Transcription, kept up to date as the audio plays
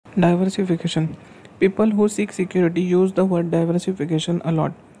Diversification. People who seek security use the word diversification a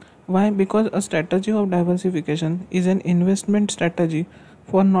lot. Why? Because a strategy of diversification is an investment strategy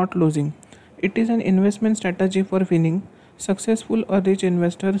for not losing. It is an investment strategy for winning. Successful or rich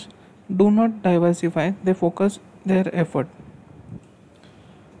investors do not diversify, they focus their effort.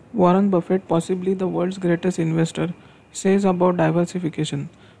 Warren Buffett, possibly the world's greatest investor, says about diversification: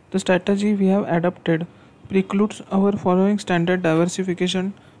 the strategy we have adopted precludes our following standard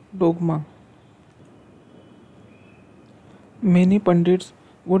diversification dogma. Many pundits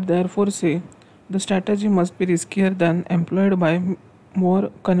would therefore say the strategy must be riskier than employed by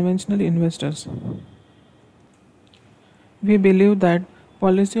more conventional investors. We believe that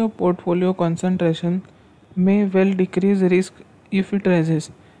policy of portfolio concentration may well decrease risk if it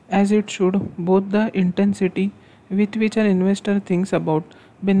rises, as it should. Both the intensity with which an investor thinks about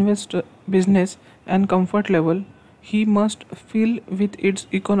business and comfort level he must feel with its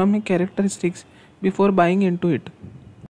economic characteristics before buying into it.